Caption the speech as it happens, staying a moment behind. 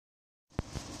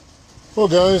Well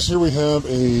guys, here we have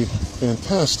a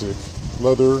fantastic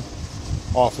leather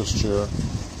office chair.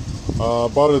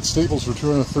 Bought it at Staples for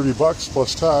 $230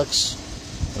 plus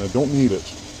tax, and I don't need it.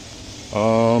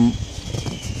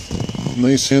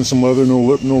 Nice handsome leather,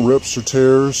 no rips or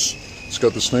tears. It's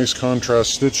got this nice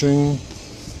contrast stitching,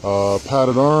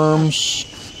 padded arms.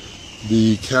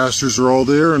 The casters are all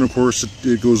there, and of course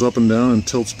it goes up and down and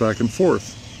tilts back and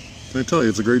forth. Can I tell you,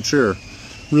 it's a great chair.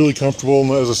 Really comfortable,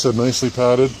 and as I said, nicely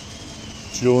padded.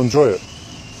 So you'll enjoy it.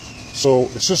 So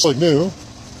it's just like new.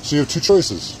 So you have two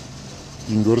choices.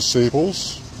 You can go to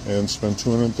Staples and spend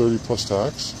 $230 plus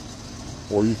tax,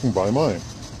 or you can buy mine.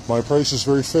 My price is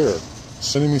very fair.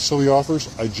 Sending me silly offers,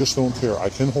 I just don't care. I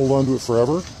can hold on to it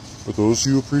forever, but those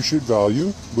who appreciate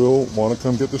value will want to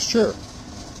come get this chair.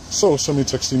 So send me a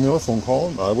text, email, or phone call,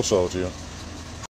 and I will sell it to you.